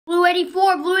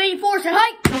84, Blue 84 said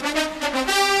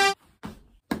hi.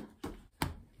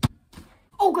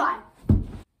 Oh God.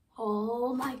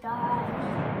 Oh my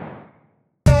God.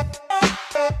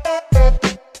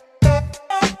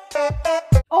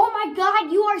 Oh my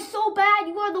God, you are so bad.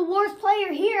 You are the worst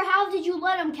player here. How did you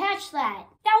let him catch that?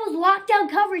 That was lockdown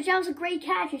coverage. That was a great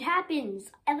catch. It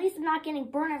happens. At least I'm not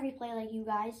getting burned every play like you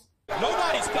guys.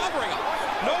 Nobody's covering him.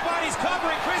 Nobody's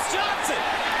covering Chris Johnson.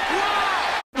 Wow!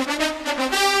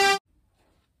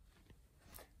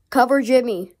 Cover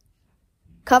Jimmy.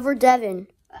 Cover Devin.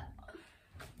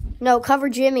 No, cover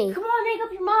Jimmy. Come on, make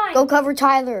up your mind. Go cover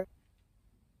Tyler.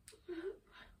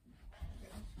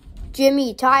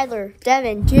 Jimmy, Tyler,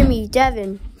 Devin, Jimmy,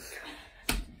 Devin.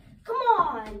 Come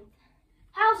on.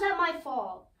 How's that my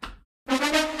fault?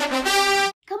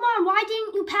 Come on, why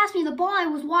didn't you pass me the ball? I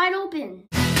was wide open.